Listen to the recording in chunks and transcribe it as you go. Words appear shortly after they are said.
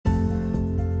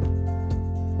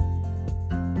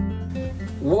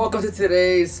Welcome to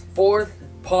today's fourth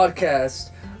podcast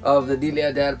of the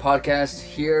Dilia Dad podcast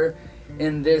here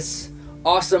in this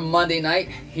awesome Monday night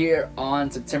here on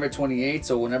September 28th.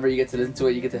 So whenever you get to listen to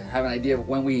it, you get to have an idea of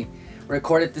when we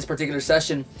recorded this particular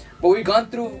session. But we've gone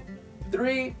through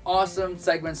three awesome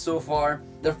segments so far.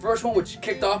 The first one, which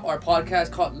kicked off our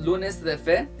podcast, called Lunes de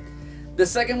Fe. The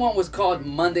second one was called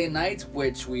Monday Night,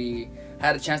 which we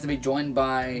had a chance to be joined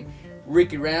by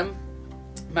Ricky Ram,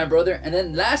 my brother. And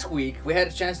then last week we had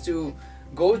a chance to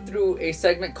go through a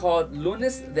segment called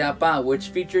Lunes de Apa, which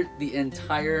featured the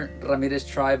entire Ramirez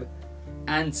tribe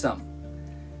and some.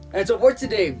 And so for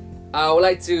today, I would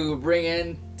like to bring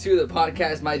in to the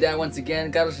podcast my dad once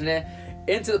again, Carlos Rene,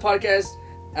 into the podcast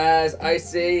as I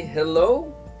say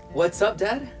hello. What's up,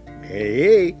 Dad?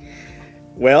 Hey.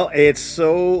 Well, it's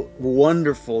so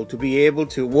wonderful to be able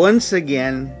to once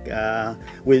again,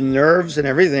 with nerves and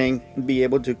everything, be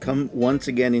able to come once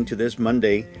again into this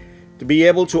Monday, to be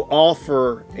able to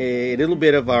offer a little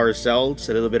bit of ourselves,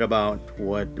 a little bit about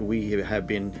what we have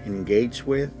been engaged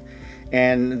with.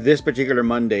 And this particular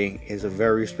Monday is a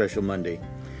very special Monday,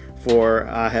 for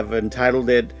I have entitled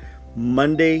it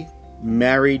Monday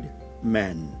Married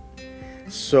Men.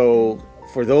 So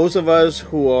for those of us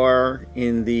who are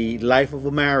in the life of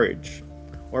a marriage,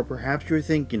 or perhaps you're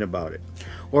thinking about it,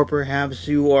 or perhaps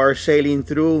you are sailing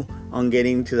through on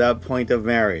getting to that point of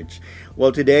marriage,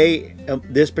 well, today,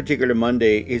 this particular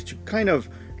Monday, is to kind of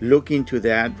look into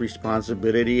that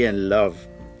responsibility and love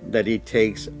that it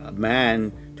takes a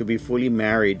man to be fully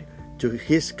married to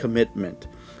his commitment,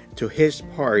 to his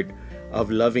part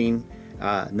of loving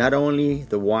not only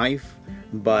the wife,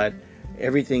 but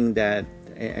everything that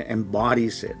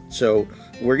embodies it. So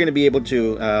we're going to be able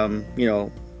to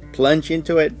plunge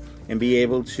into it and be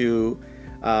able to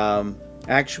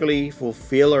actually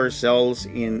fulfill ourselves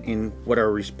in what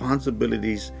our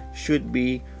responsibilities should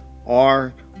be,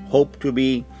 or hope to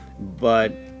be,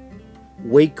 but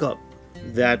wake up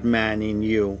that man in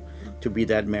you to be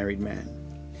that married man.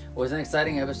 Well, it's an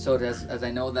exciting episode as I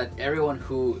know that everyone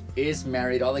who is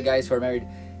married, all the guys who are married,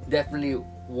 definitely,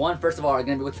 first of all, are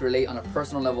going to be able to relate on a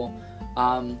personal level.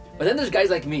 But then there's guys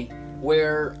like me,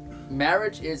 where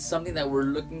marriage is something that we're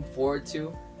looking forward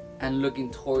to and looking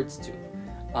towards to.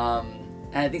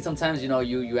 And I think sometimes,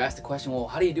 you ask the question, well,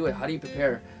 how do you do it? How do you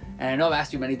prepare? And I know I've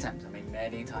asked you many times.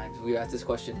 Many times we've asked this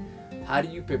question. How do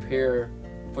you prepare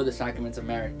for the sacraments of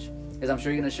marriage? Because I'm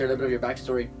sure you're going to share a little bit of your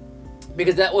backstory,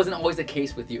 because that wasn't always the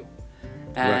case with you.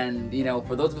 And, right.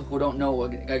 For those of us who don't know, we're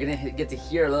going to get to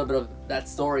hear a little bit of that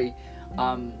story.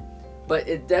 But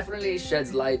it definitely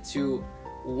sheds light to,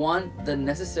 one, the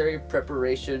necessary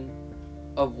preparation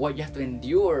of what you have to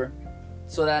endure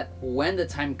so that when the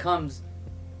time comes,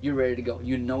 you're ready to go.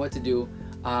 You know what to do.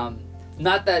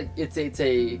 Not that it's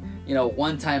a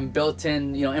one-time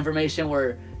built-in information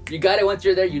where you got it once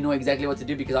you're there, you know exactly what to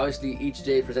do, because obviously each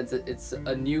day presents it's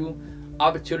a new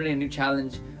opportunity, a new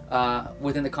challenge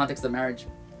within the context of marriage.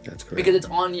 That's correct. Because it's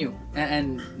on you.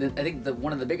 And I think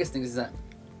one of the biggest things is that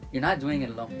you're not doing it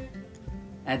alone.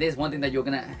 And there's one thing that you're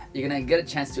gonna get a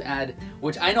chance to add,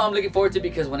 which I know I'm looking forward to,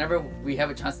 because whenever we have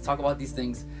a chance to talk about these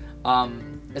things,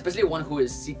 especially one who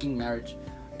is seeking marriage,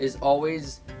 is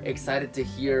always excited to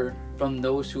hear from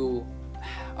those who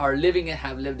are living it,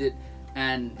 have lived it,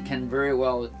 and can very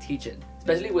well teach it.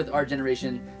 Especially with our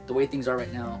generation, the way things are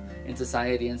right now in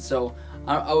society. And so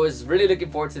I was really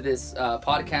looking forward to this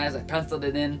podcast. I penciled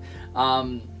it in,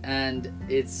 and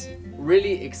it's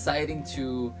really exciting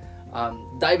to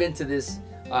dive into this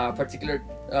particular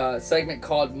segment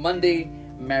called Monday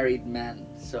Married Man.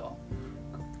 So,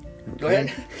 go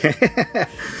ahead.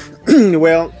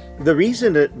 Well, the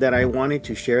reason that I wanted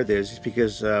to share this is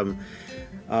because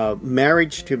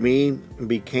marriage to me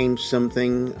became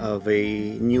something of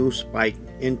a new spike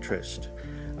interest.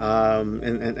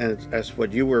 And as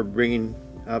what you were bringing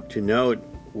up to note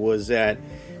was that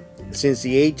since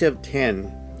the age of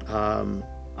 10,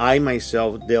 I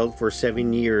myself dealt for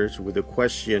 7 years with the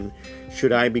question,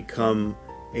 should I become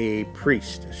a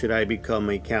priest? Should I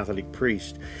become a Catholic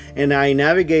priest? And I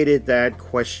navigated that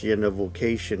question of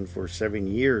vocation for 7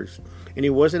 years. And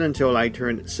it wasn't until I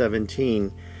turned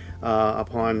 17,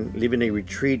 upon leaving a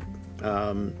retreat,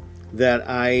 that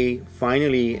I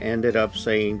finally ended up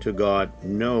saying to God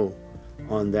no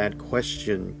on that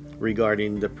question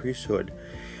regarding the priesthood.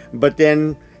 But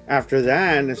then after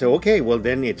that, I said, okay, well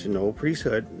then it's no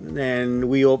priesthood. And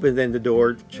we opened then the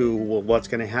door to what's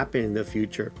going to happen in the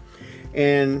future.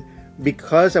 And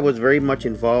because I was very much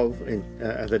involved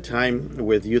at the time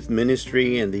with youth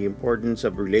ministry and the importance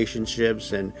of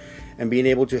relationships and and being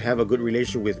able to have a good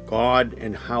relationship with God,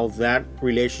 and how that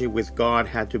relationship with God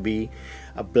had to be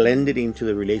blended into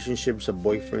the relationships of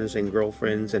boyfriends and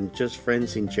girlfriends and just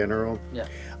friends in general. Yeah.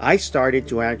 I started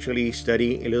to actually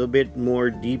study a little bit more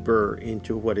deeper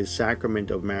into what a sacrament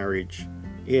of marriage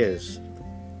is.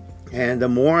 And the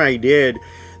more I did,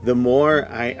 the more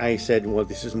I said, well,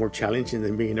 this is more challenging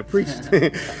than being a priest.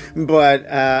 But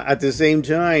at the same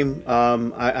time,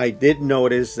 I did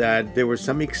notice that there was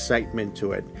some excitement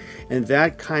to it. And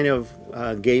that kind of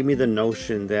gave me the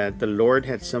notion that the Lord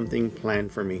had something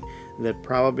planned for me, that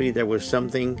probably there was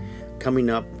something coming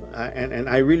up, and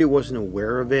I really wasn't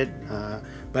aware of it.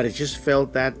 But I just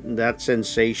felt that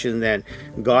sensation that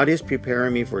God is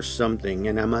preparing me for something,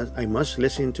 and I must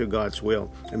listen to God's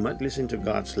will. I must listen to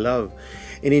God's love.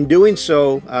 And in doing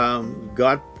so,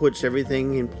 God puts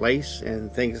everything in place,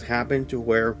 and things happen to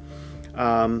where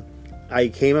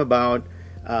I came about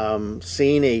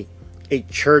seeing a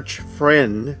church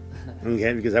friend,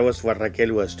 okay, because that was what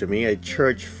Raquel was to me, a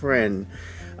church friend.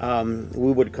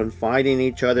 We would confide in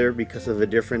each other because of the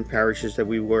different parishes that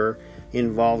we were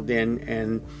involved in,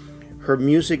 and her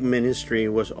music ministry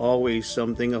was always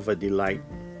something of a delight,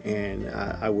 and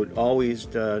I would always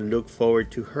look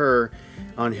forward to her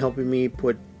on helping me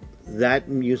put that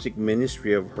music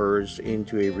ministry of hers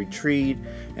into a retreat,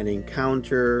 an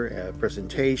encounter, a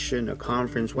presentation, a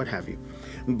conference, what have you.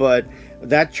 But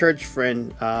that church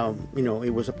friend,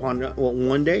 it was upon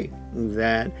one day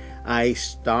that I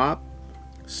stopped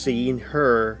seeing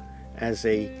her as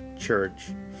a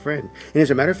church friend. And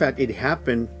as a matter of fact, it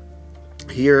happened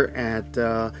here at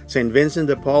St. Vincent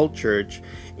de Paul Church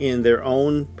in their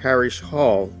own parish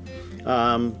hall.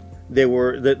 They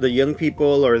were the young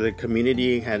people, or the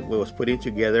community was putting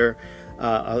together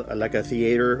like a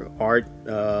theater art,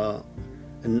 what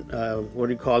do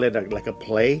you call it, like a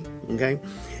play, okay?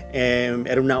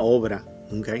 Era una obra,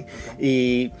 okay?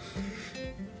 Y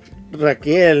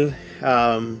Raquel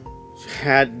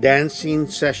had dancing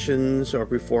sessions or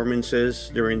performances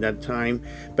during that time,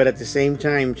 but at the same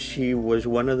time she was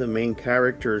one of the main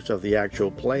characters of the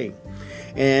actual play.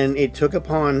 And it took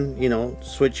upon,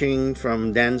 switching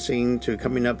from dancing to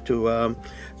coming up to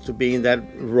being that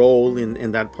role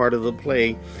in that part of the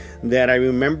play, that I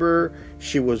remember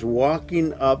she was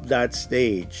walking up that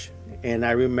stage, and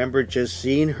I remember just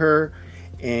seeing her,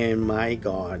 and my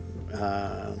God,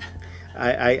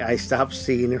 I stopped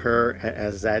seeing her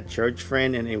as that church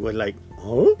friend, and it was like,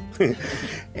 oh.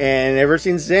 And ever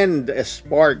since then, a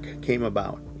spark came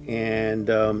about,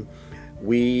 and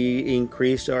we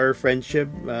increased our friendship,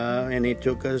 and it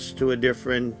took us to a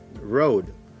different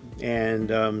road. And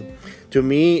to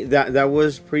me, that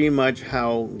was pretty much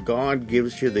how God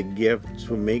gives you the gift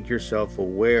to make yourself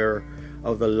aware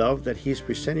of the love that He's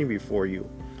presenting before you.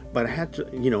 But I had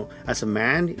to, as a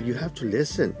man, you have to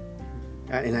listen.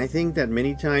 And I think that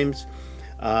many times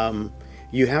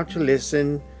you have to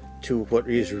listen to what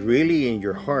is really in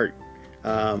your heart,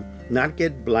 not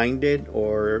get blinded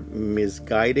or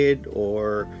misguided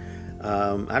or,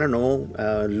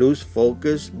 lose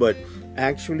focus, but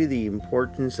actually the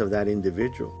importance of that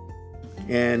individual.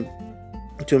 And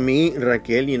to me,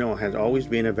 Raquel, has always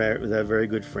been a very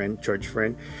good friend, church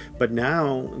friend. But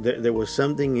now there was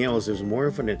something else. There was more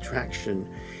of an attraction.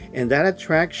 And that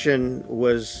attraction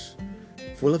was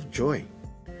full of joy.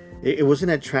 It was an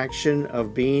attraction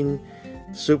of being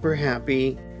super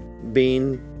happy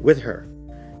being with her,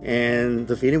 and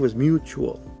the feeling was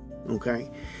mutual.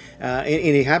 Okay, and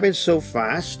it happened so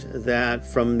fast that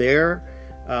from there,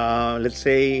 let's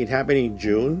say it happened in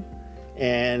June,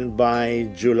 and by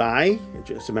July,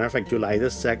 as a matter of fact, July the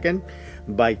 2nd,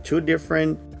 by 2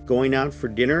 different going out for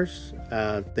dinners,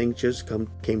 things just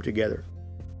came together.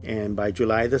 And by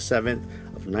July the 7th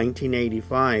of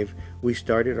 1985, we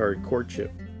started our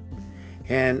courtship.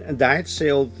 And that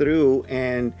sailed through,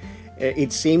 and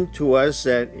it seemed to us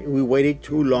that we waited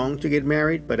too long to get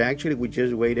married, but actually we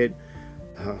just waited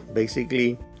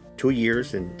basically 2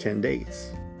 years and 10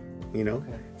 days,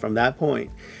 from that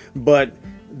point. But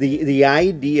the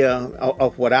idea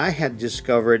of what I had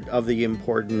discovered of the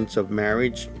importance of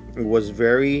marriage was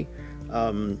very,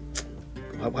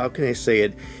 how can I say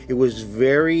it? It was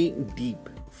very deep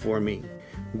for me,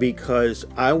 because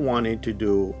I wanted to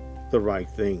do the right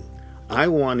thing. I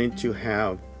wanted to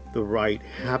have the right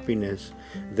happiness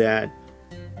that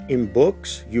in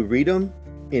books, you read them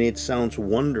and it sounds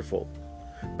wonderful.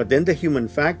 But then the human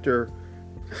factor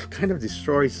kind of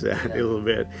destroys that a little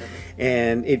bit.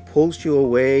 And it pulls you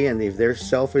away. And if there's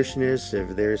selfishness,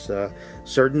 if there's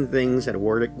certain things that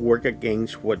work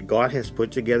against what God has put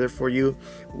together for you,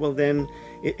 well, then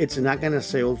it's not going to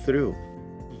sail through.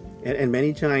 And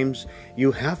many times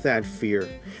you have that fear.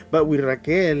 But with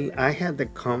Raquel, I had the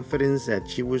confidence that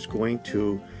she was going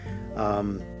to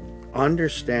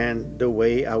understand the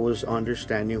way I was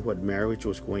understanding what marriage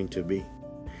was going to be.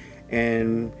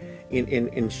 And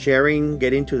in sharing,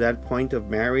 getting to that point of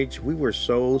marriage, we were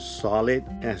so solid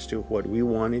as to what we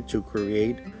wanted to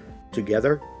create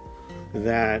together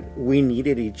that we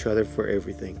needed each other for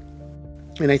everything.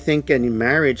 And I think in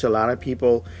marriage, a lot of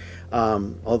people,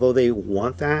 although they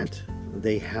want that,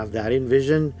 they have that in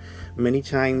vision, many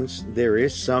times there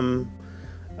is something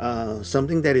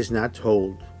that is not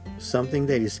told, something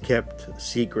that is kept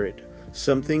secret,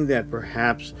 something that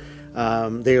perhaps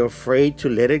they're afraid to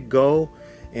let it go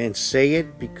and say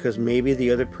it because maybe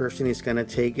the other person is going to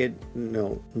take it,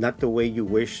 not the way you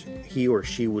wish he or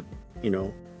she would,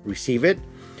 receive it.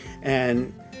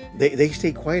 And they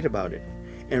stay quiet about it.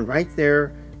 And right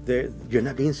there, you're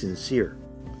not being sincere.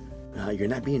 You're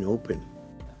not being open.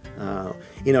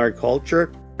 In our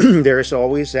culture, there's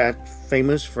always that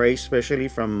famous phrase, especially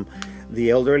from the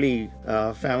elderly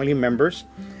family members,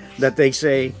 that they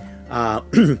say,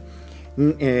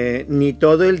 ni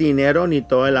todo el dinero, ni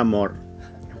todo el amor,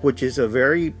 which is a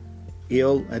very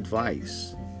ill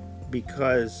advice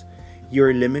because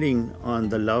you're limiting on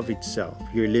the love itself.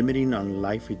 You're limiting on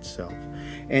life itself.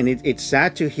 And it's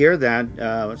sad to hear that,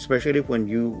 especially when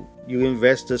you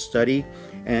invest to study,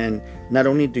 and not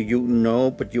only do you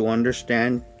know, but you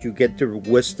understand, you get the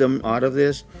wisdom out of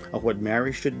this, of what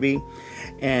marriage should be.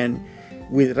 And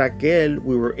with Raquel,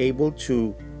 we were able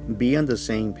to be on the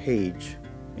same page.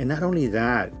 And not only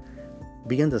that,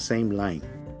 be on the same line.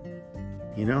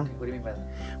 What do you mean by that?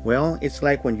 Well, it's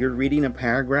like when you're reading a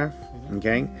paragraph,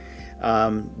 okay?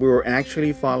 We were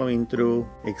actually following through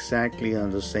exactly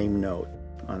on the same note,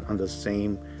 on the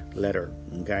same letter,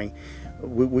 okay?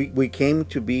 We came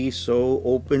to be so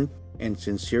open and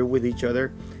sincere with each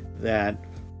other that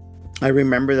I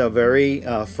remember the very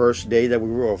first day that we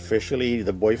were officially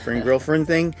the boyfriend-girlfriend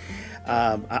thing.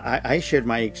 I shared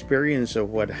my experience of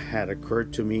what had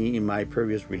occurred to me in my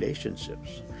previous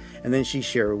relationships. And then she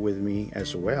shared with me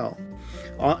as well.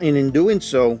 And in doing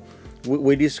so,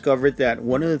 we discovered that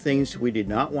one of the things we did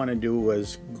not want to do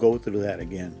was go through that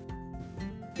again.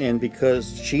 And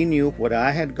because she knew what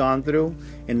I had gone through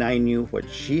and I knew what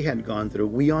she had gone through,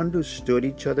 we understood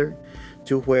each other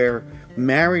to where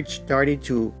marriage started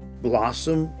to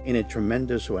blossom in a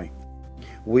tremendous way.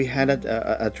 We had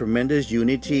a tremendous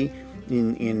unity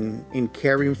in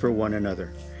caring for one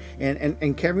another.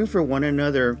 And caring for one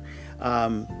another,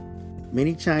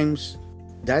 many times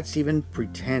that's even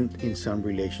pretend in some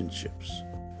relationships.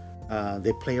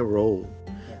 They play a role.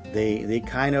 They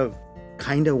kind of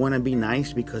want to be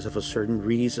nice because of a certain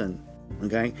reason.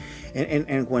 Okay,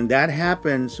 and when that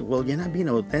happens, well, you're not being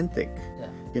authentic. Yeah.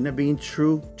 You're not being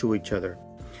true to each other.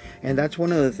 And that's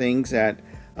one of the things that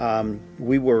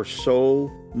we were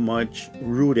so much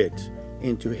rooted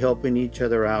into helping each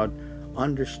other out,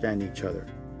 understand each other.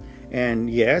 And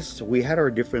yes, we had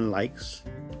our different likes.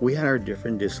 We had our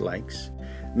different dislikes.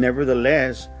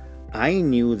 Nevertheless, I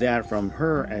knew that from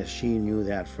her as she knew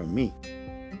that from me.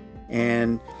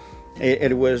 And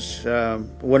it was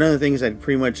one of the things that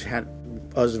pretty much had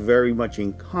us very much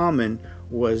in common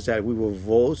was that we were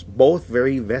both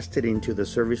very vested into the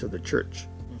service of the church.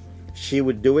 She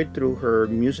would do it through her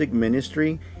music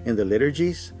ministry in the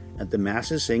liturgies, at the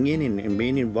masses, singing and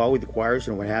being involved with the choirs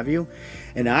and what have you.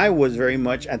 And I was very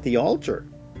much at the altar.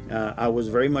 I was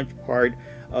very much part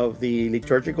of the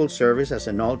liturgical service as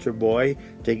an altar boy,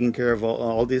 taking care of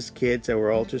all these kids that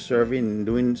were altar serving and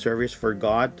doing service for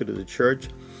God through the church.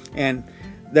 And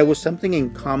there was something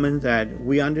in common that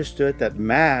we understood that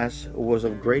Mass was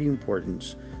of great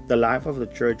importance. The life of the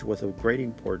church was of great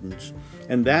importance.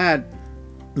 And that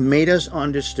made us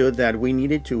understood that we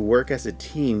needed to work as a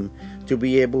team to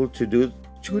be able to do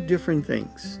two different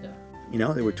things.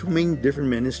 Yeah. There were two main different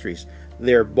ministries.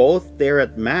 They're both there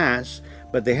at Mass,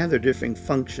 but they have their different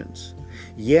functions.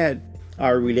 Yet,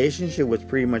 our relationship was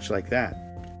pretty much like that.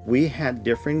 We had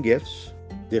different gifts,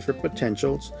 different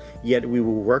potentials, yet we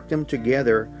would work them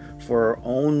together for our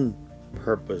own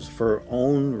purpose, for our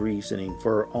own reasoning,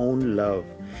 for our own love.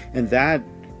 And that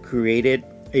created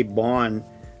a bond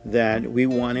that we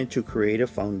wanted to create a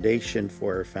foundation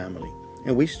for our family.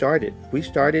 And we started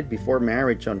before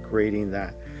marriage on creating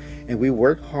that. And we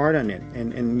worked hard on it.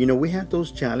 And we had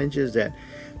those challenges that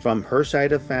from her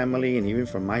side of the family and even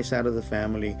from my side of the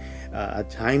family,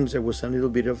 at times there was a little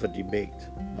bit of a debate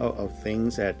of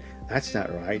things that's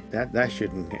not right, that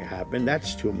shouldn't happen,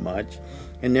 that's too much.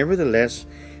 And nevertheless,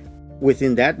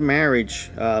 within that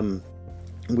marriage,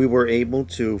 we were able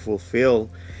to fulfill.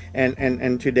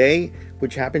 And today,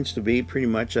 which happens to be pretty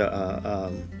much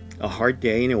a hard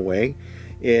day in a way,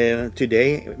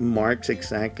 today marks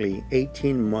exactly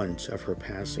 18 months of her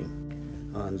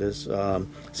passing on this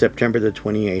September the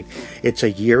 28th. It's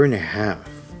a year and a half.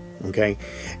 Okay,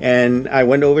 and I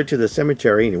went over to the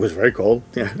cemetery, and it was very cold.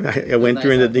 I went Nice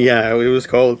through out there. yeah, it was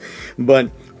cold, but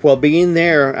while being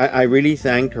there, I really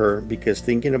thanked her, because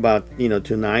thinking about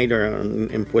tonight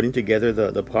and putting together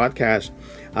the podcast,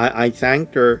 I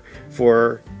thanked her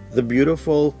for the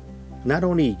beautiful, not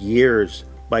only years,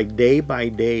 by day,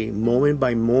 moment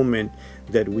by moment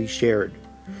that we shared.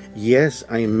 Yes,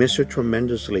 I miss her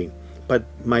tremendously, but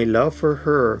my love for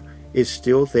her is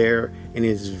still there and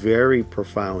is very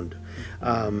profound.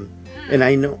 And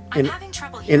I know, I'm having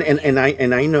trouble hearing you.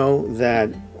 and I know that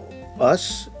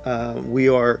us, we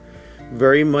are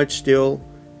very much still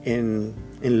in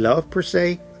love per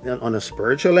se, on a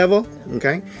spiritual level.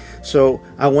 Okay, so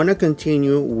I want to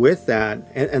continue with that,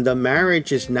 and the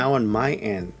marriage is now on my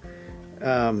end.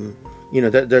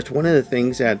 That's one of the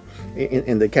things that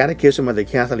in the Catechism of the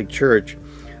Catholic Church,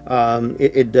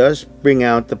 it does bring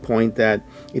out the point that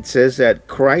it says that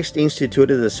Christ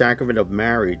instituted the sacrament of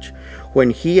marriage when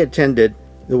he attended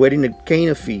the wedding at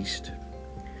Cana feast,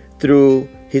 through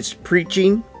his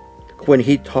preaching, when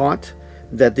he taught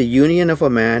that the union of a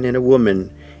man and a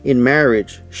woman in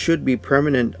marriage should be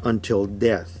permanent until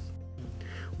death.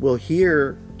 Well,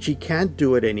 here she can't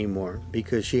do it anymore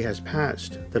because she has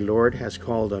passed. The Lord has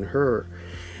called on her.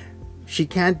 She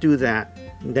can't do that.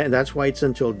 That's why it's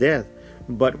until death.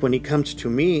 But when it comes to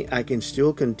me, I can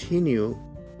still continue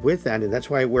with that. And that's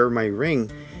why I wear my ring,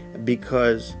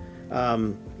 because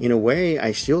in a way,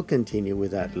 I still continue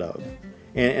with that love.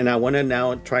 And I want to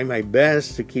now try my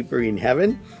best to keep her in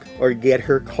heaven or get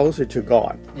her closer to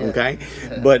God. Yeah. Okay?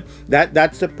 But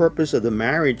that's the purpose of the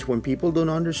marriage. When people don't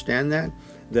understand that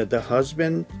the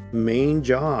husband's main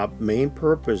job, main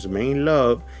purpose, main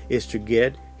love is to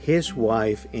get his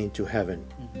wife into heaven.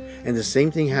 And the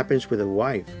same thing happens with a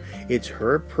wife. It's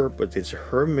her purpose, it's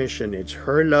her mission, it's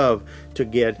her love to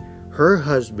get her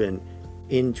husband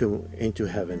into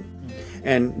heaven.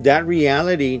 And that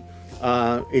reality,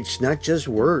 it's not just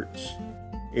words.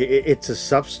 It's a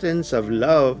substance of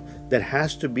love that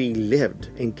has to be lived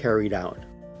and carried out.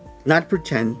 Not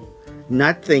pretend,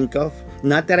 not think of,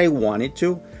 not that I wanted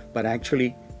to, but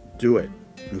actually do it.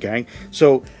 Okay,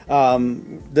 so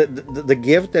the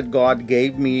gift that God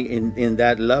gave me in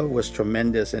that love was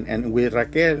tremendous, and with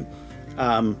Raquel,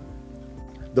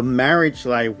 the marriage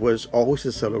life was always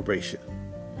a celebration.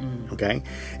 Okay,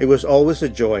 it was always a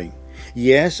joy.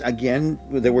 Yes, again,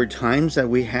 there were times that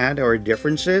we had our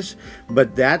differences,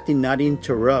 but that did not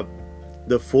interrupt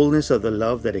the fullness of the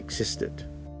love that existed.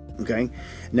 Okay,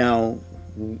 now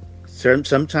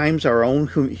sometimes our own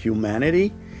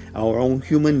humanity, our own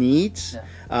human needs,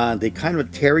 they kind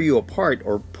of tear you apart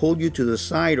or pull you to the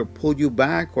side or pull you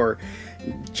back or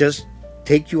just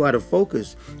take you out of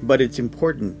focus. But it's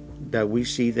important that we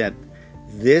see that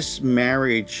this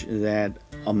marriage that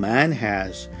a man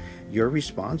has, you're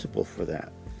responsible for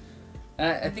that.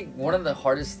 And I think one of the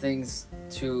hardest things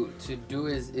to do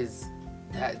is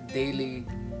that daily,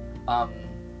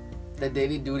 the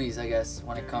daily duties, I guess,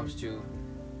 when it comes to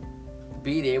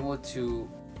being able to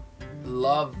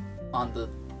love on the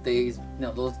days,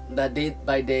 that day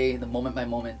by day, the moment by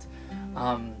moment.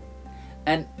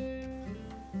 And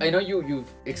I know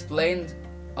you've explained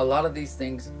a lot of these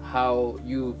things, how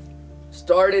you've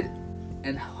started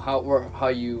and how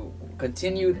you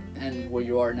continued and where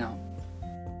you are now.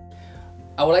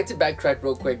 I would like to backtrack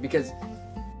real quick, because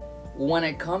when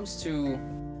it comes to,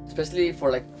 especially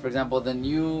for example, the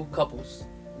new couples,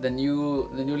 the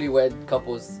newlywed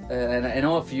couples, and I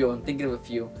know a few, I'm thinking of a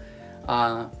few,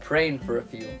 praying for a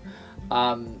few.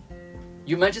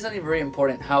 You mentioned something very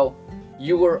important, how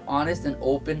you were honest and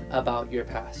open about your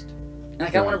past. And I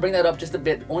kind of want to bring that up just a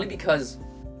bit, only because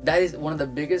that is one of the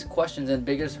biggest questions and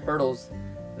biggest hurdles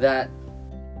that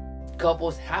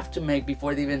couples have to make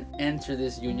before they even enter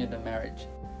this union of marriage,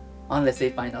 unless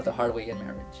they find out the hard way in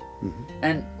marriage.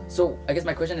 And so I guess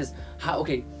my question is, how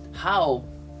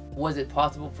was it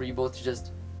possible for you both to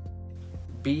just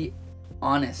be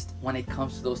honest when it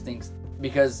comes to those things?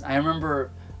 Because I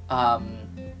remember,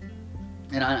 and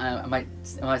I might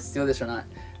steal this or not,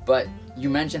 but you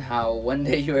mentioned how one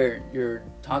day you're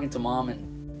talking to mom and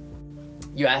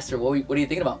you asked her, what are you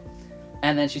thinking about?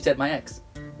 And then she said, my ex.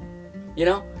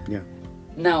 Yeah.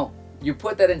 Now, you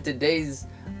put that in today's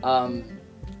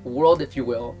world, if you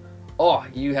will. Oh,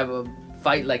 you have a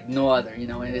fight like no other,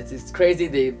 and it's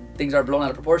crazy. Things are blown out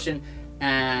of proportion,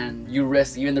 and you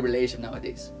risk even the relationship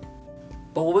nowadays.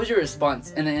 But what was your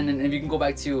response? And if you can go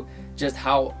back to just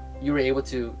how you were able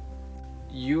to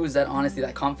use that honesty,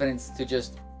 that confidence to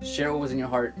just share what was in your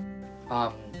heart,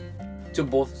 to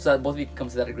both, so that both of you can come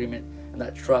to that agreement and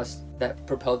that trust that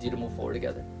propelled you to move forward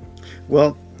together.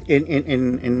 Well,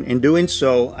 in doing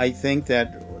so, I think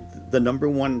that the number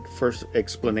one first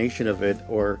explanation of it,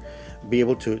 or be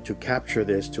able to capture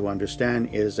this, to understand,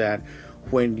 is that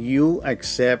when you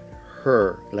accept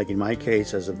her, like in my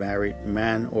case as a married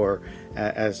man, or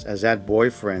as that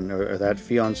boyfriend or that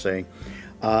fiance,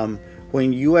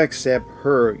 when you accept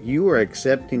her, you are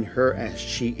accepting her as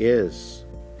she is,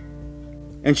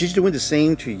 and she's doing the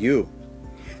same to you.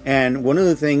 And one of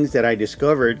the things that I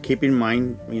discovered, keep in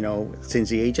mind, since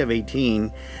the age of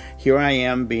 18, here I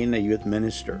am being a youth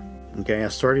minister, okay, a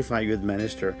certified youth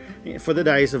minister for the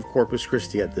Diocese of Corpus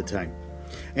Christi at the time.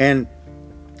 And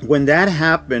when that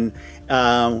happened,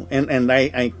 and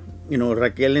I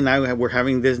Raquel and I were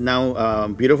having this now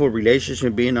beautiful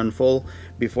relationship being unfold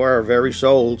before our very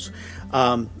souls,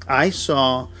 I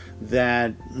saw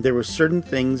that there were certain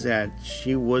things that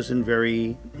she wasn't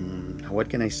very, how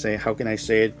can I say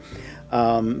it,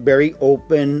 very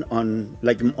open on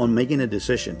making a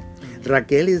decision.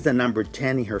 Raquel is the number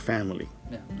 10 in her family.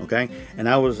 Yeah. Okay, and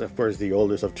I was, of course, the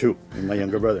oldest of two, and my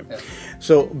younger brother. Yeah.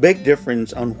 So big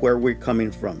difference on where we're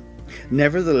coming from.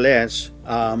 Nevertheless,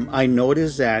 I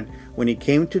noticed that when it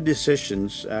came to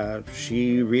decisions,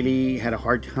 she really had a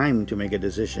hard time to make a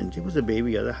decision. She was the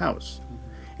baby of the house,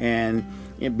 and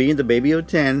being the baby of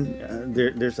 10,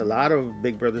 there's a lot of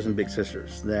big brothers and big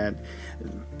sisters that,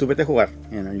 tú vete a jugar,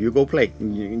 you go play,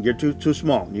 you're too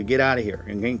small, you get out of here,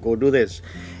 and go do this.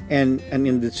 And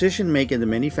in decision making, the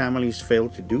many families fail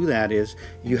to do that, is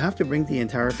you have to bring the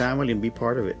entire family and be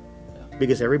part of it,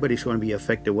 because everybody's going to be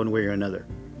affected one way or another.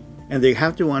 And they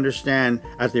have to understand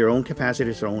at their own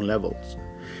capacities, their own levels.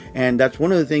 And that's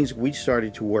one of the things we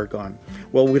started to work on.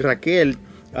 Well, with Raquel,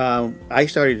 I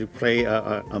started to play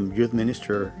a youth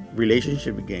minister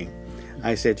relationship game.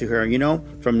 I said to her,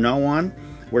 from now on,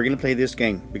 we're going to play this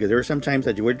game, because there are some times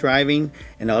that you were driving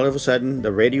and all of a sudden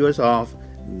the radio is off,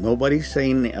 nobody's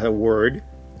saying a word,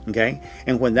 okay?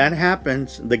 And when that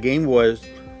happens, the game was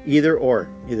either or.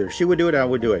 Either she would do it or I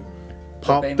would do it.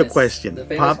 Pop the question. The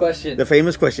famous question. The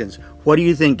famous questions. What are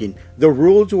you thinking? The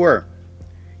rules were,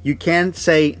 you can't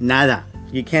say nada.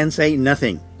 You can't say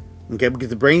nothing. Okay, because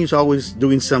the brain is always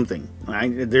doing something.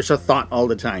 Right? There's a thought all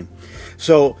the time.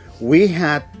 So we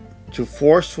had to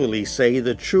forcefully say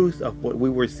the truth of what we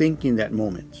were thinking that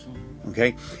moment.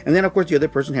 Okay, and then of course the other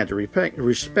person had to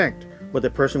respect what the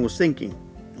person was thinking.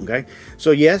 Okay,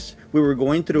 so yes, we were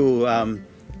going through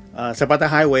Zapata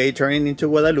Highway, turning into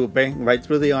Guadalupe, right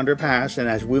through the underpass, and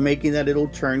as we're making that little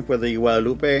turn where the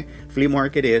Guadalupe flea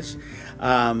market is,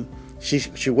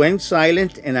 she went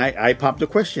silent, and I popped a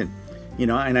question.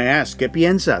 And I asked, ¿Qué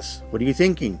piensas? What are you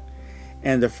thinking?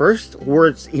 And the first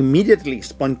words immediately,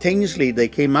 spontaneously, they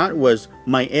came out was,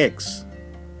 my ex.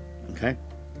 Okay?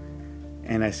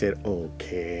 And I said,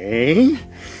 okay.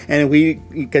 And we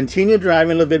continued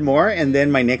driving a little bit more, and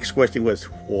then my next question was,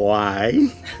 why?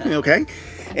 Okay?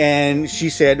 And she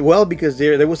said, well, because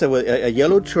there was a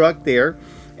yellow truck there,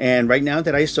 and right now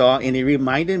that I saw, and it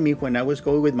reminded me when I was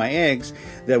going with my ex,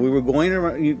 that we were going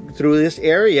around, through this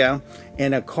area,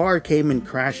 and a car came and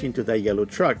crashed into that yellow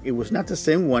truck. It was not the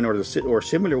same one or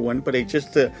similar one, but it's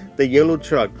just the yellow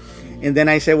truck. And then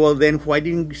I said, well, then why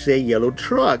didn't you say yellow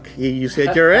truck? You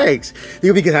said your ex.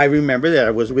 Because I remember that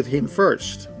I was with him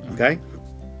first, okay?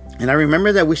 And I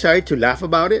remember that we started to laugh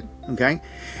about it, okay?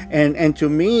 And to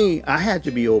me, I had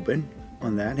to be open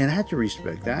on that, and I had to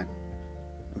respect that,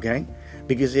 okay?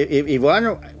 Because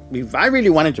if I really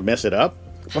wanted to mess it up,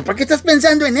 ¿por qué estás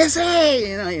pensando en ese?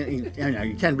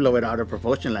 You can't blow it out of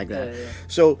proportion like that. Yeah.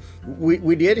 So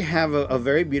we did have a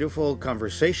very beautiful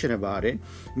conversation about it,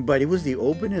 but it was the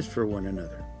openness for one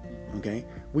another, okay?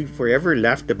 We forever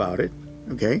laughed about it,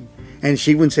 okay? And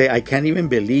she would say, I can't even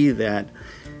believe that.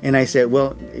 And I said,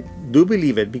 well, do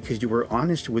believe it, because you were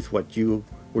honest with what you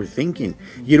were thinking.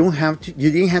 You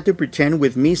didn't have to pretend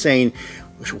with me saying,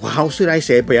 how should I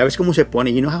say it? Pero ya ves cómo se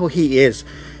pone. You know how he is.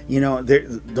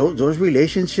 Those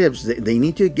relationships, they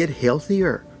need to get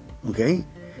healthier. Okay?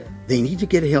 Yeah. They need to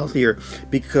get healthier,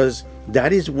 because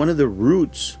that is one of the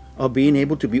roots of being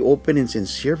able to be open and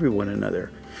sincere with one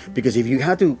another. Because if you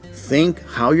have to think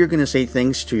how you're going to say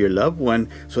things to your loved one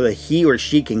so that he or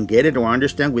she can get it or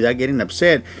understand without getting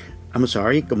upset, I'm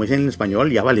sorry, como dicen en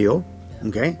español, ya valió.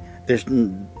 Okay?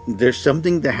 There's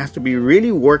something that has to be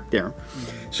really worked there.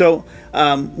 So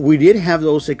we did have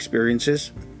those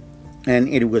experiences, and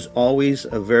it was always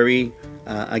a very,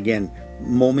 again,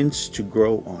 moments to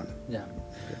grow on. Yeah.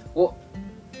 Well,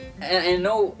 And I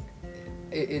know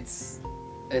it's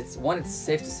one, it's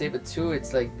safe to say, but two,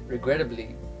 it's like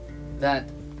regrettably that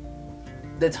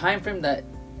the time frame that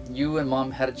you and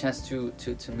mom had a chance to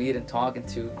meet and talk and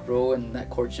to grow in that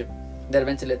courtship that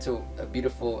eventually led to a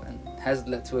beautiful and has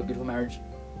led to a beautiful marriage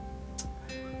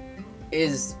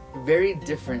is very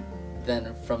different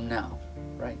than from now,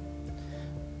 right?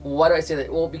 Why do I say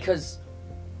that? Well, because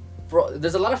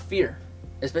there's a lot of fear,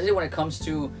 especially when it comes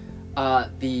to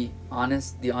the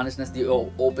honestness, the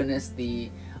openness,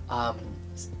 the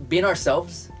being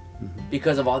ourselves,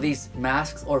 because of all these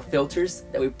masks or filters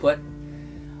that we put.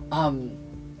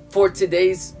 For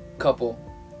today's couple,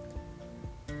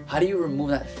 how do you remove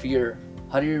that fear?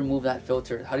 How do you remove that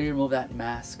filter? How do you remove that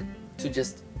mask to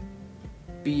just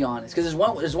be honest? Because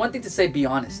there's one thing to say be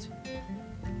honest,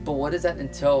 but what does that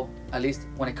entail, at least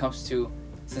when it comes to,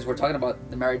 since we're talking about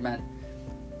the married man,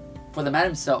 for the man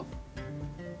himself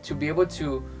to be able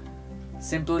to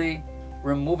simply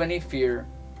remove any fear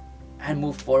and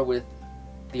move forward with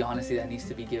the honesty that needs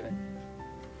to be given?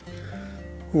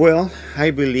 Well,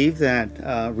 I believe that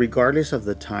regardless of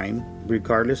the time,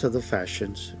 regardless of the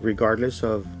fashions, regardless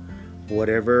of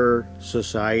whatever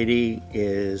society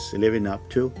is living up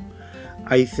to,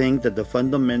 I think that the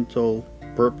fundamental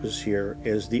purpose here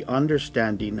is the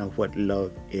understanding of what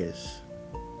love is.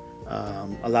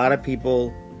 A lot of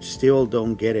people still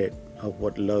don't get it of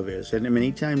what love is, and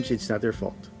many times it's not their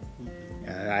fault.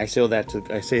 I say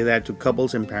that to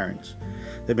couples and parents,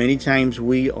 that many times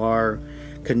we are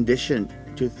conditioned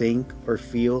to think or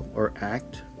feel or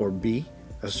act or be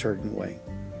a certain way,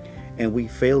 and we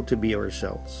fail to be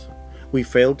ourselves. We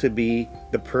fail to be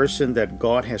the person that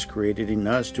God has created in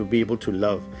us to be able to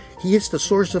love. He is the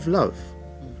source of love,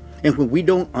 and when we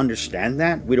don't understand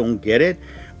that, we don't get it,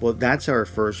 well, that's our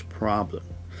first problem.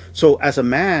 So as a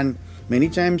man, many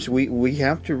times we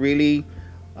have to really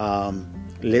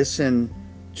listen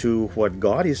to what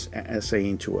God is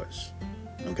saying to us.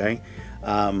 Okay,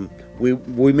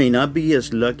 we may not be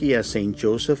as lucky as Saint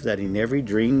Joseph, that in every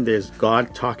dream there's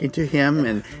God talking to him,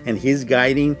 and he's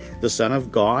guiding the Son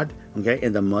of God, okay,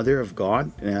 and the Mother of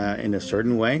God in a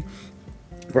certain way.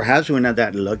 Perhaps we're not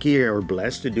that lucky or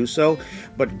blessed to do so,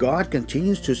 but God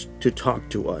continues to talk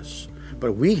to us.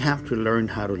 But we have to learn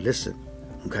how to listen.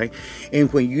 Okay,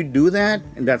 and when you do that,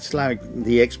 and that's like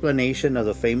the explanation of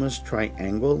the famous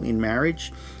triangle in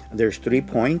marriage. There's 3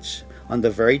 points. On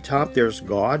the very top, there's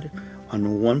God.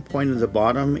 On one point of the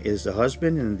bottom is the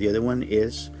husband, and the other one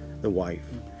is the wife.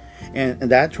 And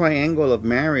that triangle of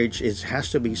marriage has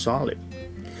to be solid.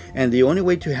 And the only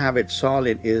way to have it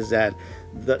solid is that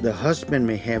the husband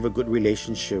may have a good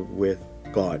relationship with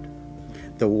God.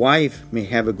 The wife may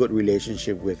have a good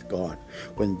relationship with God.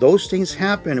 When those things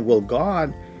happen, well,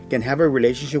 God can have a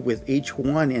relationship with each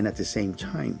one and at the same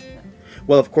time.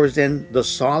 Well, of course, then the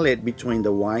solid between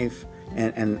the wife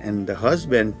and the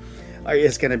husband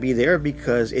is going to be there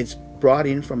because it's brought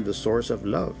in from the source of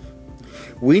love.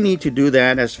 We need to do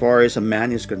that as far as a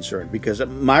man is concerned, because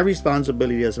my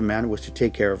responsibility as a man was to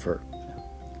take care of her,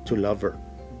 to love her.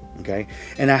 Okay,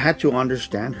 and I had to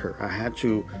understand her. I had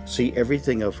to see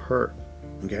everything of her.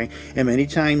 Okay, and many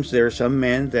times there are some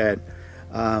men that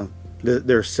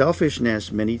their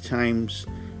selfishness many times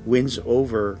wins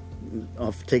over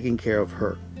of taking care of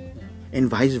her, and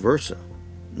vice versa.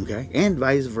 Okay, and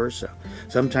vice versa.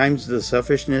 Sometimes the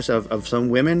selfishness of some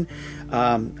women,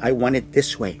 I want it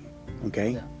this way.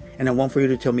 Okay, and I want for you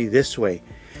to tell me this way.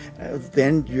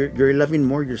 Then you're loving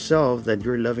more yourself than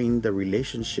you're loving the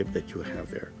relationship that you have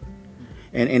there.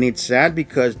 And it's sad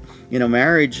because,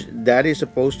 marriage, that is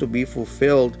supposed to be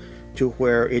fulfilled to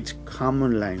where it's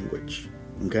common language.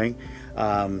 Okay,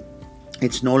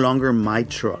 it's no longer my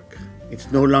truck. It's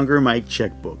no longer my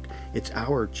checkbook. It's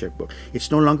our checkbook.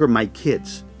 It's no longer my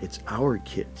kids. It's our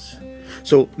kids.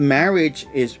 So marriage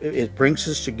it brings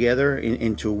us together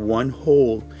into one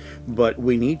whole, but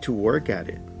we need to work at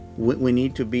it. We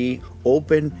need to be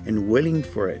open and willing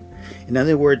for it. In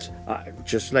other words,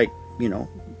 just like,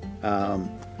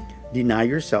 deny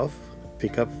yourself,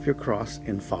 pick up your cross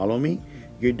and follow me.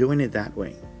 You're doing it that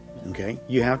way. Okay,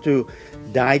 you have to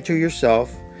die to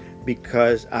yourself,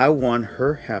 because I want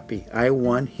her happy. I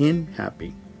want him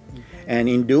happy. And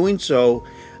in doing so,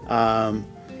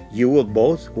 you will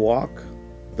both walk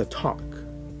the talk.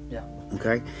 Yeah.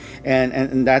 Okay,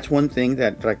 and that's one thing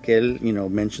that Raquel,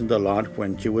 mentioned a lot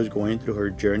when she was going through her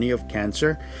journey of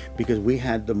cancer, because we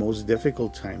had the most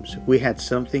difficult times. We had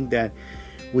something that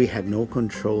we had no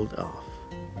control of,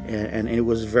 and it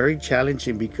was very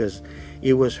challenging because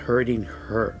it was hurting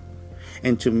her.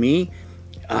 And to me,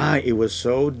 it was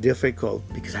so difficult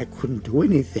because I couldn't do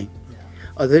anything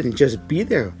other than just be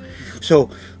there. So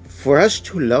for us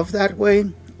to love that way,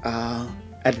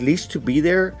 at least to be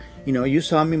there. You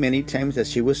saw me many times that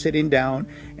she was sitting down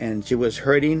and she was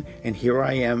hurting, and here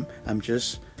I am. I'm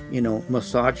just,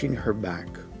 massaging her back.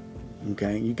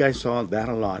 Okay, you guys saw that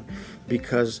a lot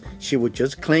because she would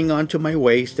just cling onto my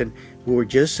waist, and we were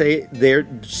just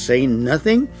saying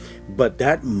nothing, but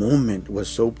that moment was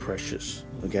so precious.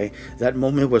 Okay, that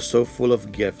moment was so full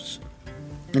of gifts.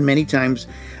 And many times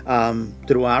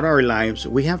throughout our lives,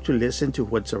 we have to listen to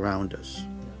what's around us.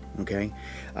 Okay,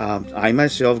 I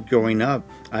myself, growing up,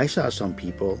 I saw some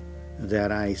people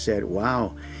that I said,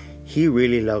 wow, he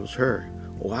really loves her.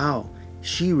 Wow,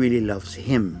 she really loves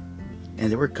him. And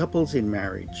there were couples in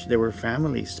marriage. There were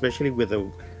families, especially with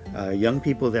the young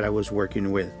people that I was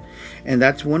working with. And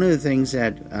that's one of the things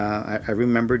that I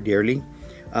remember dearly.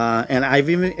 And I've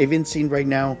even seen right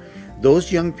now,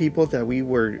 those young people that we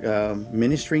were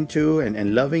ministering to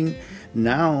and loving,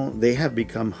 now they have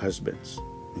become husbands.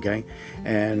 Okay,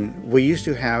 and we used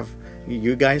to have,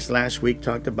 you guys last week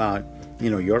talked about,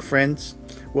 your friends.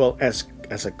 Well, as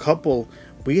a couple,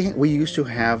 we used to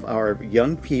have our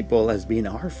young people as being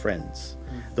our friends.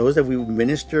 Those that we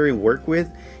minister and work with,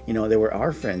 they were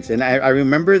our friends. And I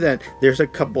remember that there's a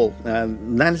couple,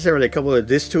 not necessarily a couple, of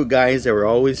these two guys that were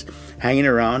always hanging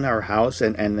around our house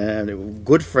and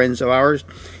good friends of ours,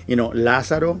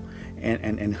 Lázaro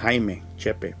and Jaime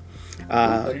Chepe.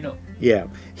 Yeah,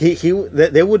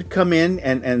 they would come in,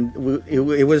 and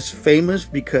it was famous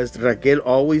because Raquel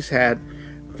always had,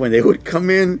 when they would come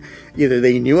in, either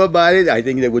they knew about it, I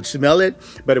think they would smell it,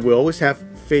 but we always have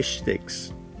fish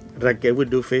sticks. Raquel would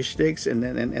do fish sticks, and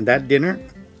that dinner,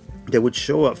 they would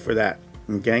show up for that.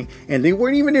 Okay, and they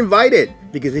weren't even invited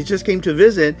because they just came to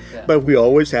visit, but we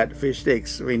always had fish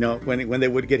sticks, when they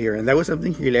would get here, and that was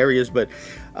something hilarious. But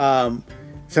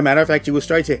as a matter of fact, she would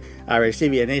start to say, a ver si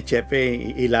viene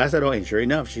Chepe y Lázaro, and sure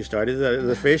enough, she started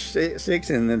the fish sticks,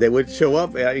 and then they would show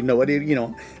up. It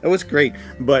was great.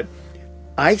 But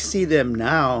I see them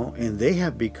now, and they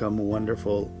have become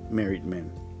wonderful married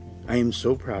men. I am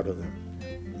so proud of them.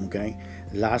 Okay,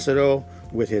 Lázaro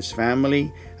with his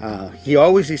family, he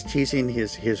always is teasing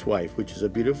his wife, which is a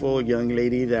beautiful young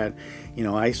lady that,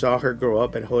 I saw her grow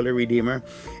up at Holy Redeemer,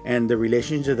 and the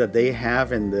relationship that they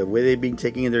have and the way they've been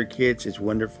taking their kids is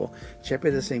wonderful.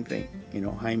 Chepe, the same thing,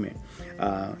 Jaime.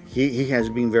 He has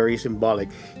been very symbolic.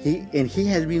 He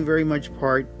has been very much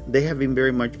they have been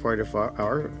very much part of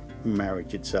our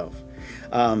marriage itself.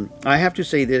 I have to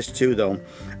say this too, though,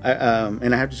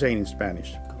 and I have to say it in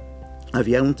Spanish.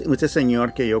 Había este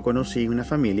señor que yo conocí, una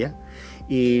familia,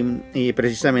 y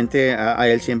precisamente a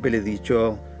él siempre le he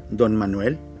dicho Don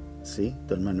Manuel, ¿sí?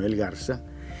 Don Manuel Garza.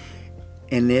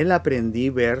 En él aprendí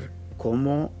ver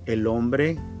cómo el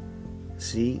hombre,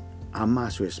 sí, ama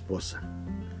a su esposa,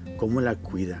 cómo la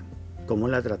cuida, cómo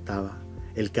la trataba,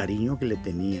 el cariño que le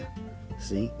tenía,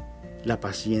 ¿sí? La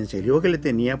paciencia. Y digo que le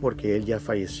tenía porque él ya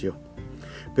falleció.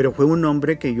 Pero fue un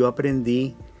hombre que yo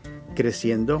aprendí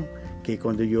creciendo, que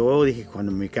cuando yo dije,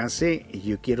 cuando me case,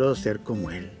 yo quiero ser como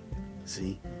él,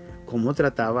 ¿sí? Cómo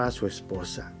trataba a su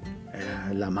esposa,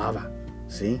 la amaba,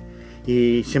 ¿sí?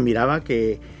 Y se miraba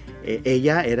que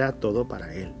ella era todo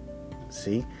para él,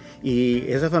 ¿sí? Y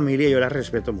esa familia yo la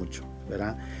respeto mucho,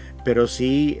 ¿verdad? Pero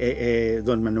sí,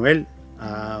 don Manuel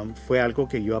fue algo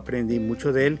que yo aprendí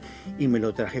mucho de él y me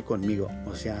lo traje conmigo,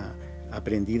 o sea,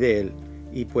 aprendí de él.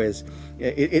 Y pues,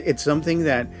 it's something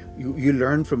that you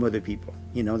learn from other people.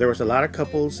 There was a lot of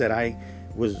couples that I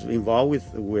was involved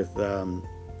with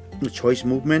the choice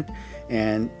movement,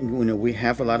 and we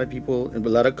have a lot of people, a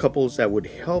lot of couples that would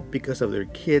help because of their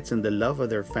kids and the love of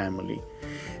their family.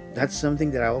 That's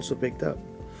something that I also picked up.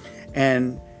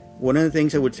 And one of the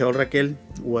things I would tell Raquel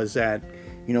was that,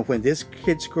 when these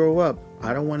kids grow up,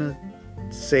 I don't want to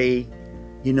say,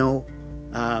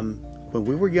 when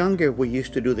we were younger, we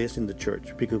used to do this in the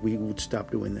church because we would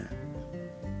stop doing that.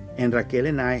 And Raquel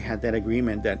and I had that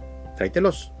agreement that,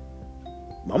 tráetelos,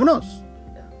 vámonos,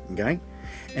 okay?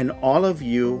 And all of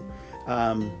you,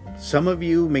 some of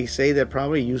you may say that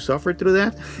probably you suffered through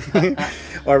that,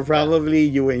 or probably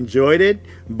you enjoyed it,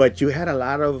 but you had a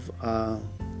lot of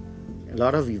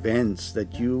events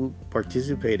that you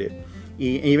participated.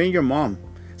 Even your mom.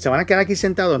 Se van a quedar aquí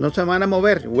sentados, no se van a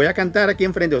mover. Voy a cantar aquí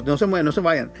enfrente, no se mueven, no se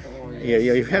vayan. Yeah,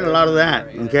 you've had a lot of that,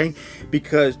 okay?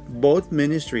 Because both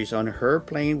ministries, on her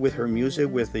playing with her music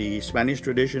with the Spanish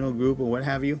traditional group and what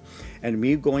have you, and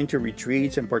me going to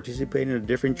retreats and participating in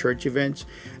different church events,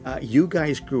 you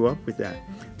guys grew up with that.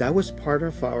 That was part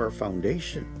of our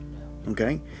foundation,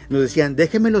 okay? Nos decían,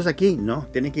 déjenmelos aquí. No,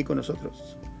 tienen que ir con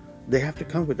nosotros. They have to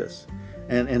come with us.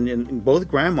 and both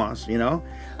grandmas,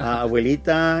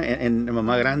 abuelita and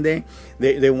mamá grande,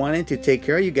 they wanted to take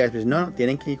care of you guys. Pues no,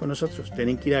 tienen que ir con nosotros,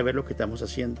 tienen que ir a ver lo que estamos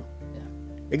haciendo.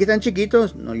 Es que están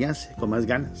chiquitos, no le hace, con más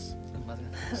ganas.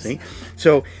 See?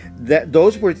 So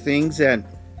those were things that,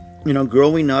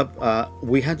 growing up,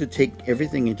 we had to take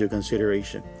everything into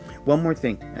consideration. One more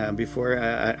thing before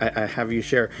I have you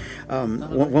share.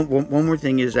 One more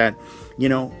thing is that,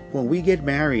 when we get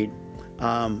married,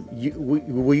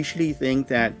 we usually think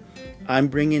that I'm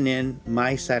bringing in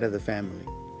my side of the family,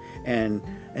 and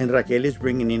Raquel is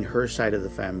bringing in her side of the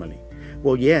family.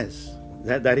 Well, yes,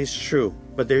 that is true.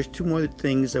 But there's two more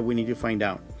things that we need to find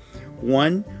out.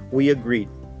 One, we agreed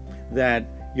that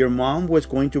your mom was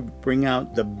going to bring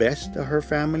out the best of her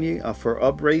family for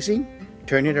upraising,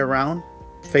 turn it around,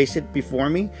 face it before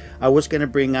me. I was going to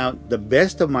bring out the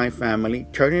best of my family,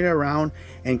 turn it around,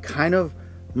 and kind of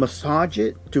massage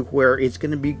it to where it's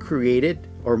going to be created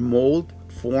or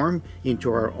form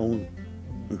into our own,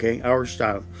 okay, our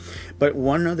style. But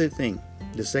one other thing,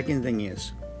 the second thing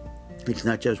is, it's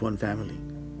not just one family,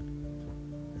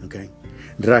 okay?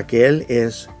 Raquel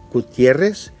es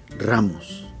Gutierrez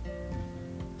Ramos.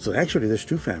 So actually there's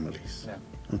two families,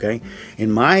 okay?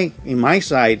 In my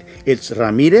side, it's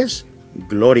Ramirez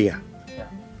Gloria,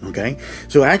 okay?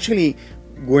 So actually,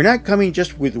 we're not coming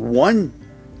just with one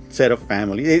set of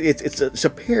family. It's a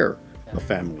pair of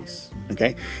families,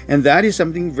 okay? And that is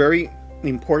something very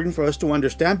important for us to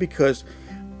understand, because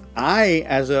I,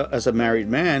 as a married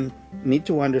man, need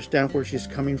to understand where she's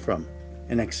coming from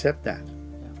and accept that,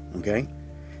 okay?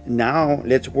 Now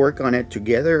let's work on it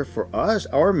together for us,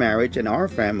 our marriage and our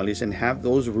families, and have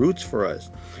those roots for us.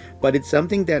 But it's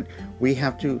something that we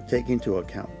have to take into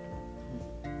account.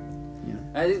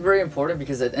 I think it's very important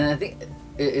because, and I think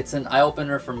it's an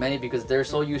eye-opener for many, because they're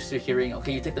so used to hearing,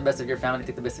 okay, you take the best of your family,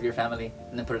 take the best of your family,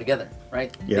 and then put it together,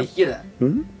 right? Yep. They hear that.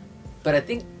 Mm-hmm. But I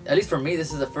think, at least for me,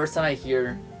 this is the first time I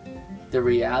hear the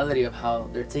reality of how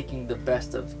they're taking the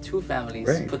best of two families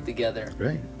put together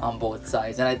on both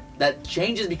sides. And that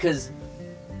changes, because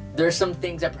there's some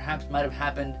things that perhaps might have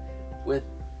happened with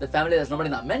the family that's normally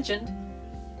not mentioned,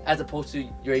 as opposed to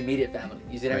your immediate family.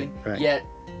 You see what I mean? Right. Yet,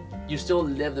 you still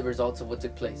live the results of what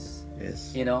took place.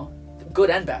 Yes. Good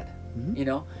and bad.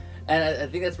 Mm-hmm. And I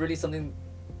think that's really something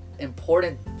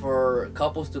important for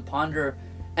couples to ponder,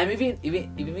 and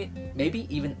maybe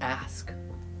even ask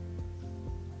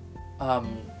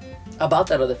about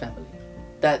that other family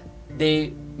that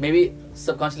they maybe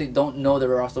subconsciously don't know they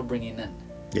were also bringing in.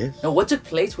 Yes. What took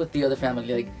place with the other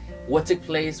family? Like, what took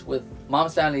place with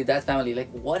mom's family, dad's family? Like,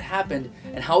 what happened,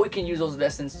 and how we can use those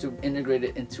lessons to integrate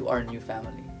it into our new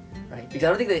family, right? Because I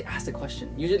don't think they ask the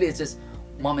question. Usually it's just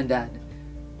mom and dad.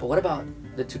 But what about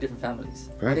the two different families?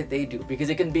 Right. What did they do?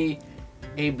 Because it can be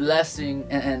a blessing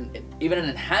and even an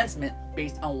enhancement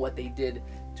based on what they did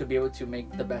to be able to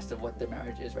make the best of what their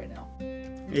marriage is right now.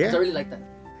 Yeah. So I really like that.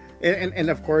 And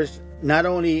of course, not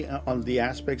only on the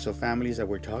aspects of families that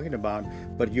we're talking about,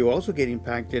 but you also get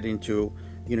impacted into,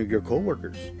 your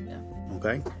coworkers. Yeah.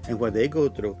 Okay? And what they go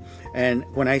through. And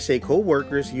when I say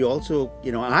coworkers, you also,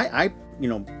 I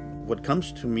what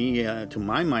comes to me, to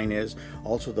my mind, is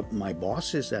also my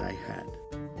bosses that I had,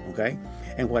 okay?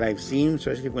 And what I've seen,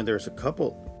 especially when there's a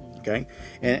couple, okay?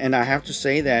 And I have to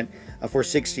say that for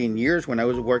 16 years, when I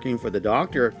was working for the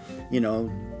doctor,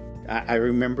 I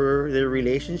remember their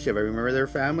relationship, I remember their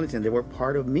families, and they were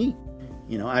part of me.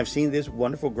 I've seen these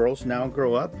wonderful girls now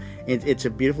grow up. It's a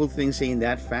beautiful thing seeing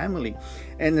that family.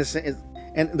 And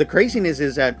the craziness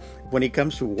is that when it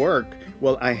comes to work,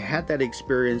 well, I had that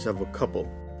experience of a couple.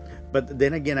 But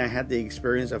then again, I had the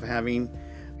experience of having,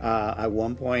 at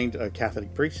one point, a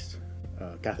Catholic priest,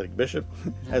 Catholic bishop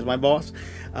as my boss.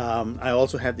 I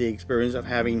also had the experience of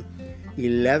having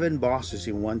 11 bosses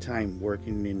in one time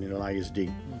working in an ISD.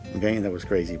 Okay, and that was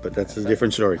crazy, but that's a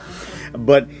different story.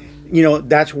 But,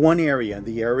 that's one area,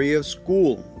 the area of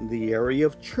school, the area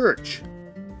of church,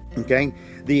 okay,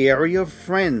 the area of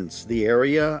friends, the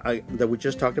area that we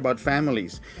just talked about,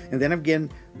 families. And then again,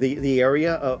 the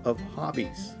area of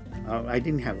hobbies. I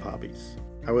didn't have hobbies.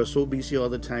 I was so busy all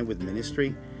the time with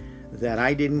ministry that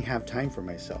I didn't have time for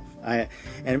myself.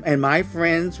 And my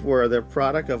friends were the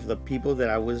product of the people that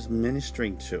I was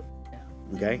ministering to.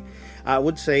 Okay, I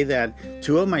would say that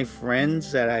two of my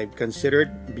friends that I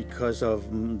considered because of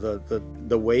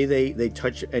the way they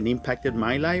touched and impacted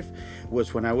my life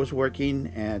was when I was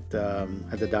working at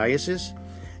the diocese.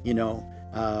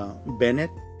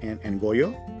 Bennett and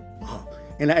Goyo. Oh,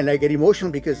 and I get emotional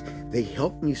because they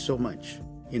helped me so much.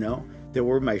 They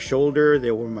were my shoulder,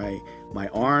 they were my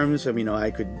arms.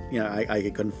 I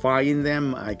could confide in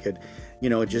them. I could,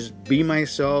 just be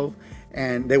myself.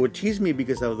 And they would tease me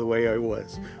because of the way I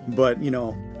was. But,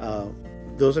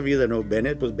 those of you that know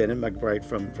Bennett was Bennett McBride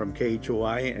from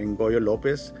KHOI, and Goyo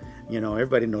Lopez.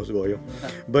 Everybody knows Goyo.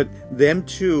 But them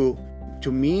two,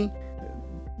 to me,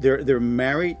 their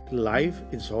married life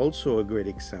is also a great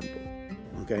example.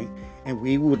 Okay? And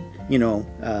we would,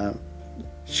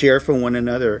 share from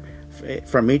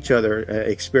each other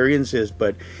experiences.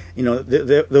 But,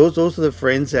 those are the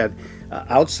friends that,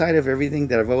 outside of everything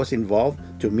that I've always involved,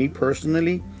 to me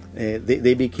personally,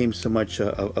 they became so much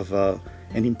of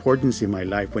an importance in my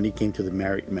life when it came to the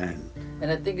married man. And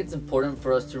I think it's important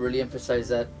for us to really emphasize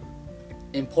that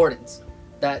importance,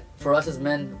 that for us as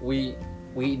men, we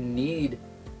need,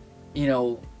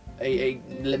 maybe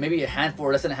a handful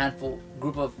or less than a handful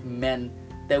group of men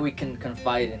that we can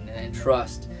confide in and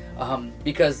trust,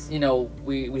 because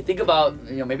we think about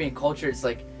maybe in culture it's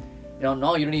like, no,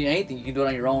 you don't need anything, you can do it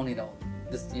on your own,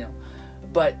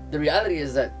 but the reality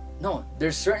is that no,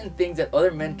 there's certain things that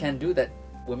other men can do that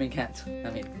women can't. I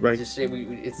mean, right. Just say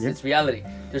it's reality.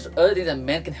 There's other things that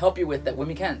men can help you with that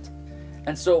women can't.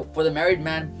 And so for the married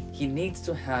man, he needs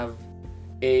to have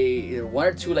either one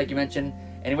or two, like you mentioned,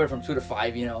 anywhere from 2 to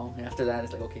 5, after that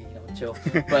it's like, okay, chill.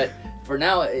 But for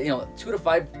now, 2 to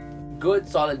 5 good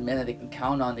solid men that they can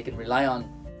count on, they can rely on,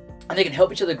 and they can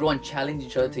help each other grow and challenge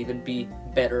each other to even be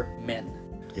better men.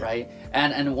 Yeah. Right?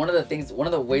 And one of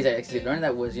the ways I actually learned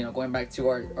that was, going back to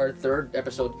our third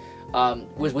episode,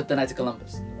 was with the Knights of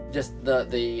Columbus. Just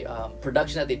the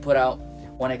production that they put out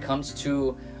when it comes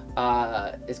to,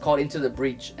 it's called Into the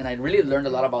Breach, and I really learned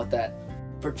a lot about that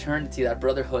fraternity, that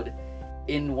brotherhood,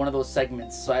 in one of those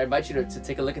segments. So I invite you to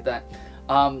take a look at that.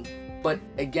 But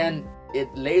again, it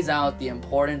lays out the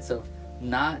importance of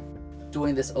not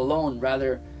doing this alone,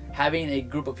 rather having a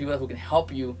group of people who can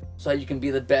help you so that you can be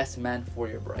the best man for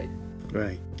your bride.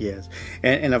 Right, yes.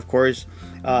 And of course,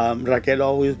 Raquel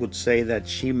always would say that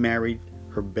she married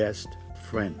her best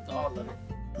friend. Oh, I love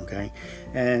it. Okay?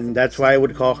 And that's why I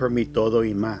would call her mi todo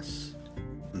y más.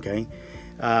 Okay?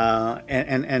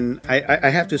 And I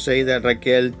have to say that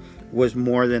Raquel was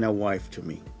more than a wife to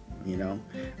me.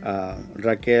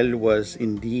 Raquel was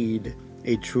indeed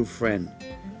a true friend.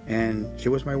 And she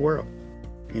was my world.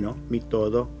 Mi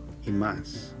todo y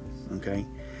más. Okay?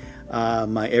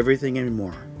 My everything and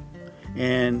more.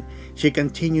 And she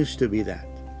continues to be that.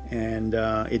 And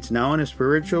it's now in a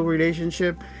spiritual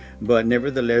relationship, but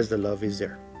nevertheless the love is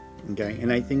there. Okay?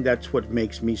 And I think that's what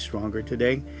makes me stronger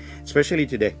today, especially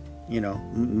today,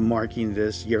 marking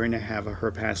this year and a half of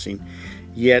her passing.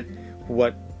 Yet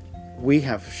what we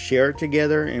have shared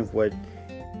together and what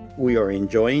we are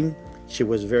enjoying, she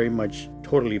was very much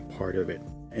totally part of it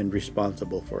and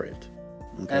responsible for it.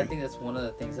 Okay? And I think that's one of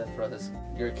the things that for us,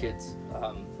 your kids,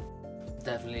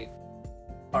 definitely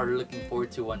are looking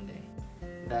forward to one day.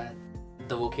 That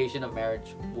the vocation of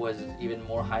marriage was even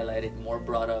more highlighted, more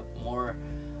brought up, more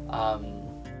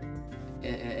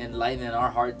enlightened in our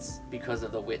hearts because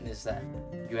of the witness that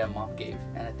you and mom gave.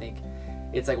 And I think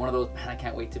it's like one of those, man, I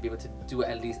can't wait to be able to do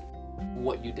at least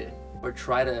what you did, or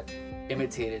try to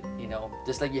imitate it,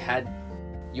 just like you had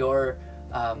your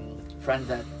friend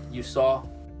that you saw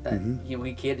that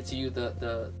he catered to you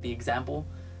the example.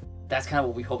 That's kind of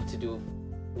what we hope to do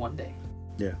one day.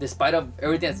 Yeah. Despite of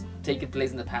everything that's taken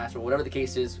place in the past, or whatever the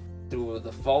case is, through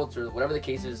the faults or whatever the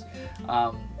case is,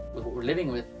 with what we're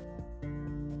living with,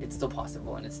 it's still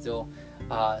possible, and it's still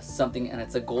something, and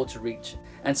it's a goal to reach.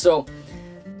 And so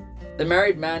the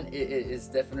married man is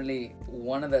definitely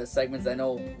one of the segments I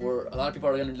know where a lot of people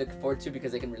are going to look forward to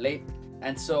because they can relate.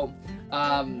 And so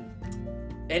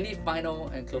any final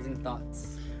and closing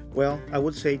thoughts? Well, I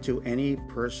would say to any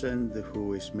person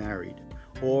who is married,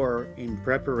 or in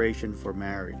preparation for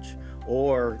marriage,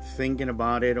 or thinking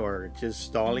about it, or just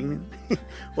stalling,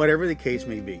 whatever the case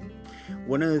may be.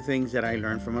 One of the things that I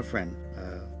learned from a friend,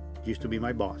 used to be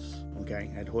my boss,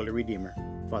 okay, at Holy Redeemer,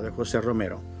 Father Jose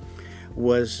Romero,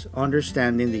 was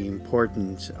understanding the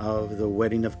importance of the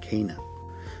wedding of Cana.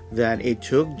 That it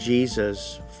took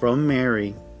Jesus from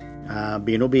Mary,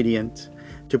 being obedient,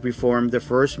 to perform the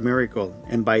first miracle,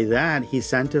 and by that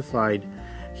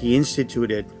he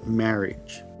instituted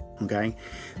marriage. Okay,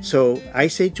 so I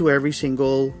say to every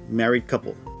single married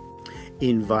couple,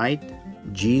 invite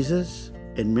Jesus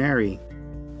and Mary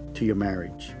to your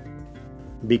marriage,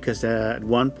 because at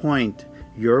one point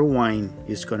your wine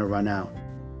is going to run out,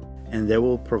 and they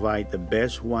will provide the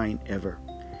best wine ever.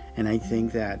 And I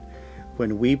think that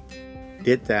when we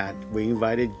did that, we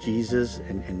invited Jesus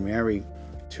and Mary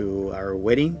to our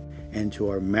wedding and to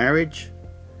our marriage.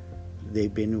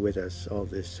 They've been with us all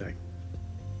this time.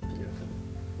 Beautiful.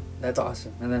 That's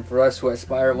awesome. And then for us who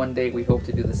aspire one day, we hope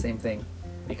to do the same thing.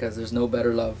 because there's no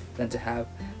better love than to have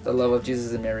the love of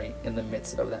Jesus and Mary in the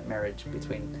midst of that marriage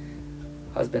between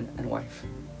husband and wife.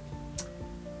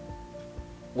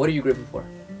 What are you grateful for?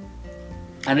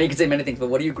 I know you can say many things, but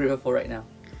what are you grateful for right now?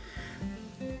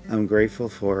 I'm grateful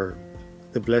for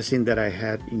the blessing that I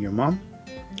had in your mom,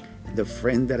 the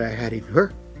friend that I had in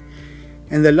her,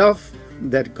 and the love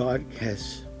that God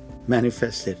has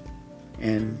manifested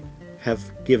and have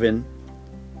given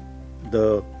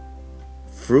the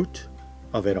fruit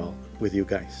of it all with you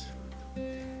guys.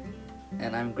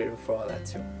 And I'm grateful for all that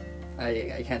too.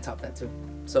 I can't top that too.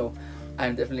 So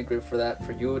I'm definitely grateful for that,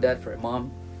 for you, Dad, for your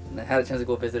mom. And I had a chance to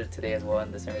go visit her today as well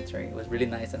in the cemetery. It was really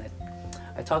nice, and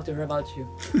I talked to her about you.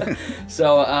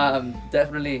 So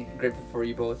definitely grateful for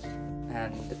you both,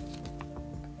 and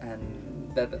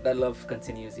that love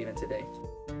continues even today.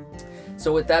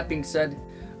 So with that being said,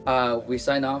 we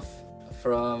sign off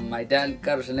from my dad,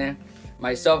 Carlos René,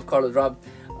 myself, Carlos Rob.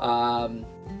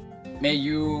 May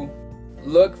you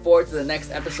look forward to the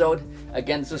next episode.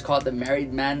 Again, this was called the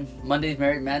Married Man, Monday's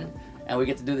Married Man, and we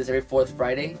get to do this every fourth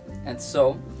Friday. And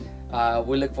so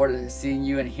we look forward to seeing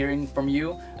you and hearing from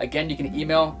you. Again, you can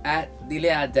email at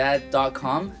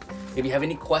dileadad.com if you have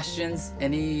any questions,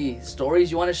 any stories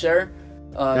you want to share.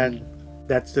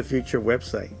 That's the future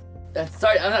website. That's the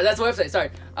website.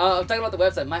 Sorry, I'm talking about the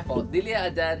website. My fault.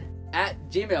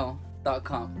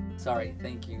 dileadad@gmail.com. Sorry.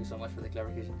 Thank you so much for the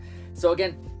clarification. So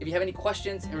again, if you have any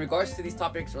questions in regards to these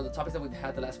topics or the topics that we've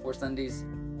had the last 4 Sundays,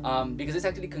 because this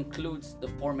actually concludes the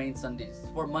 4 main Mondays,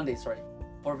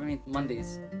 when it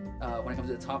comes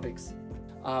to the topics.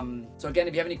 So again,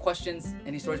 if you have any questions,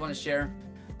 any stories you want to share,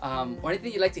 or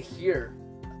anything you'd like to hear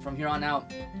from here on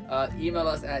out, email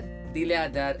us at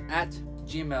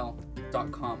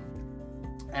dileadad@gmail.com.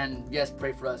 And yes,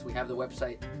 pray for us. We have the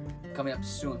website coming up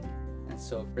soon, and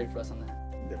so pray for us on that.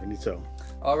 Definitely so.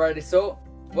 Alrighty, so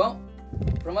well,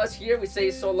 from us here, we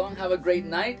say so long, have a great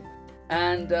night,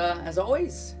 and as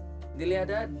always,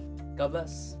 Dileadad, God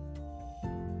bless.